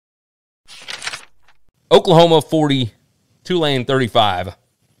Oklahoma 40, Tulane 35.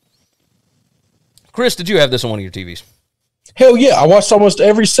 Chris, did you have this on one of your TVs? Hell yeah. I watched almost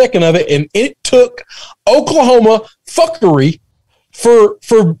every second of it, and it took Oklahoma fuckery for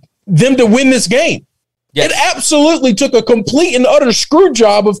them to win this game. Yes. It absolutely took a complete and utter screw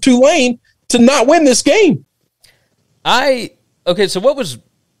job of Tulane to not win this game. Okay, so what was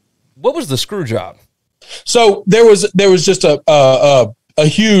the screw job? So there was just a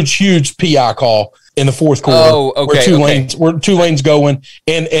huge PI call in the fourth quarter. Oh, okay, where Tulane's going,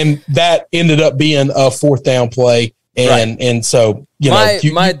 and that ended up being a fourth down play. And so,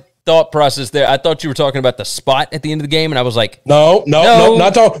 my thought process there, I thought you were talking about the spot at the end of the game, and I was like, no,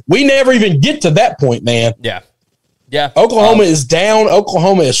 not talking. We never even get to that point, man. Yeah. Oklahoma is down.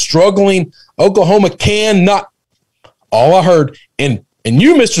 Oklahoma is struggling. Oklahoma cannot. All I heard, and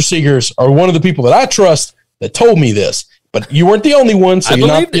you, Mr. Seegers, are one of the people that I trust that told me this, but you weren't the only one, so you're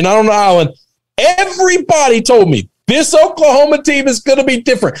not on the island. Everybody told me this Oklahoma team is going to be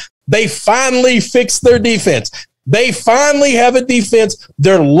different. They finally fixed their defense. They finally have a defense.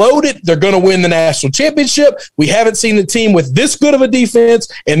 They're loaded. They're going to win the national championship. We haven't seen a team with this good of a defense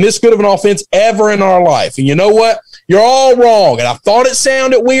and this good of an offense ever in our life. And you know what? You're all wrong. And I thought it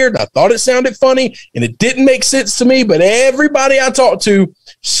sounded weird. I thought it sounded funny, and it didn't make sense to me. But everybody I talked to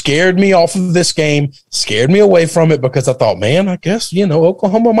scared me off of this game, scared me away from it, because I thought, man, I guess,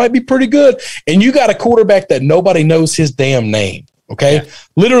 Oklahoma might be pretty good. And you got a quarterback that nobody knows his damn name. Okay. Yeah.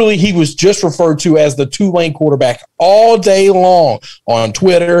 Literally, he was just referred to as the Tulane quarterback all day long on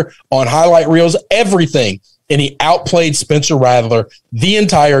Twitter, on highlight reels, everything. And he outplayed Spencer Rattler the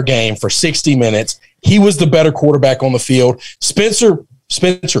entire game for 60 minutes. He was the better quarterback on the field. Spencer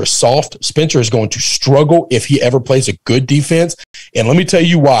is soft. Spencer is going to struggle if he ever plays a good defense. And let me tell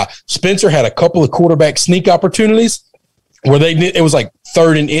you why. Spencer had a couple of quarterback sneak opportunities where it was like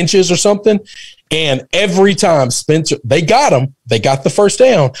 3rd and inches or something. And every time Spencer, they got him, they got the first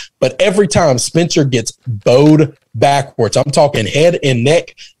down, but every time Spencer gets bowed backwards, I'm talking head and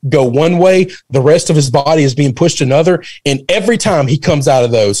neck go one way, the rest of his body is being pushed another. And every time he comes out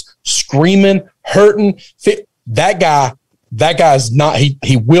of those screaming, hurting, that guy's not,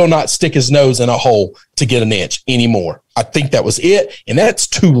 he will not stick his nose in a hole to get an inch anymore. I think that was it. And that's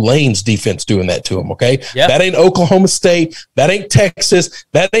Tulane's defense doing that to him. Okay. Yep. That ain't Oklahoma State. That ain't Texas.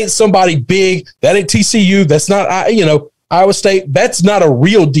 That ain't somebody big. That ain't TCU. That's not, Iowa State. That's not a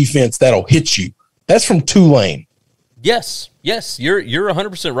real defense that'll hit you. That's from Tulane. Yes. You're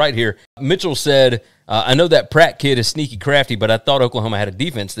 100% right here. Mitchell said, I know that Pratt kid is sneaky crafty, but I thought Oklahoma had a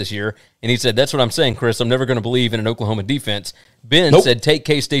defense this year. And he said, that's what I'm saying, Chris. I'm never going to believe in an Oklahoma defense. Ben said, take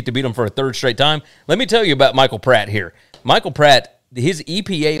K-State to beat them for a 3rd straight time. Let me tell you about Michael Pratt here. Michael Pratt, his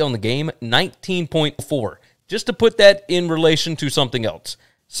EPA on the game, 19.4. Just to put that in relation to something else.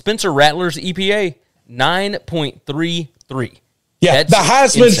 Spencer Rattler's EPA, 9.33. Yeah, that's the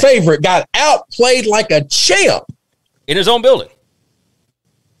Heisman favorite got outplayed like a champ. In his own building.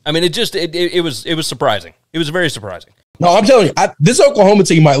 I mean, it was surprising. It was very surprising. No, I'm telling you, this Oklahoma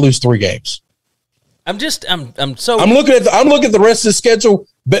team might lose 3 games. I'm looking at the rest of the schedule,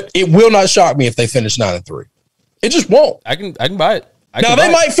 but it will not shock me if they finish 9-3. It just won't. I can buy it.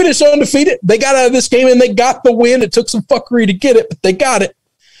 They might finish undefeated. They got out of this game and they got the win. It took some fuckery to get it, but they got it.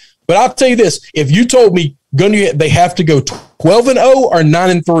 But I'll tell you this: if you told me they have to go 12-0 or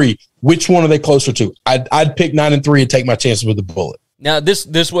 9-3, which one are they closer to? I'd pick 9-3 and take my chances with the bullet. Now,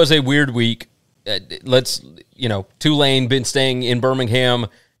 this was a weird week. Tulane been staying in Birmingham.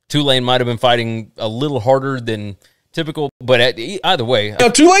 Tulane might have been fighting a little harder than typical, but either way. Now,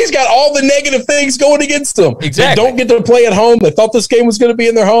 Tulane's got all the negative things going against them. Exactly. They don't get to play at home. They thought this game was going to be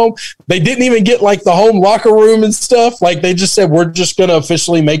in their home. They didn't even get, the home locker room and stuff. They just said, we're just going to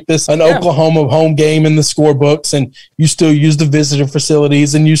officially make this an Oklahoma home game in the scorebooks, and you still use the visitor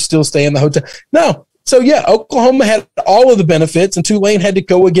facilities, and you still stay in the hotel. No. So, Oklahoma had all of the benefits, and Tulane had to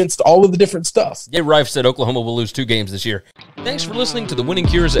go against all of the different stuff. Yeah, Rife said Oklahoma will lose 2 games this year. Thanks for listening to the Winning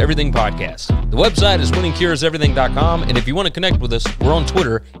Cures Everything podcast. The website is winningcureseverything.com, and if you want to connect with us, we're on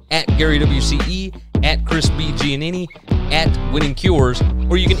Twitter at GaryWCE, at Chris B. Giannini, at Winning Cures,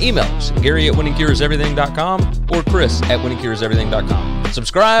 or you can email us, Gary at winningcureseverything.com or Chris at winningcureseverything.com.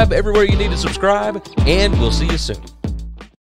 Subscribe everywhere you need to subscribe, and we'll see you soon.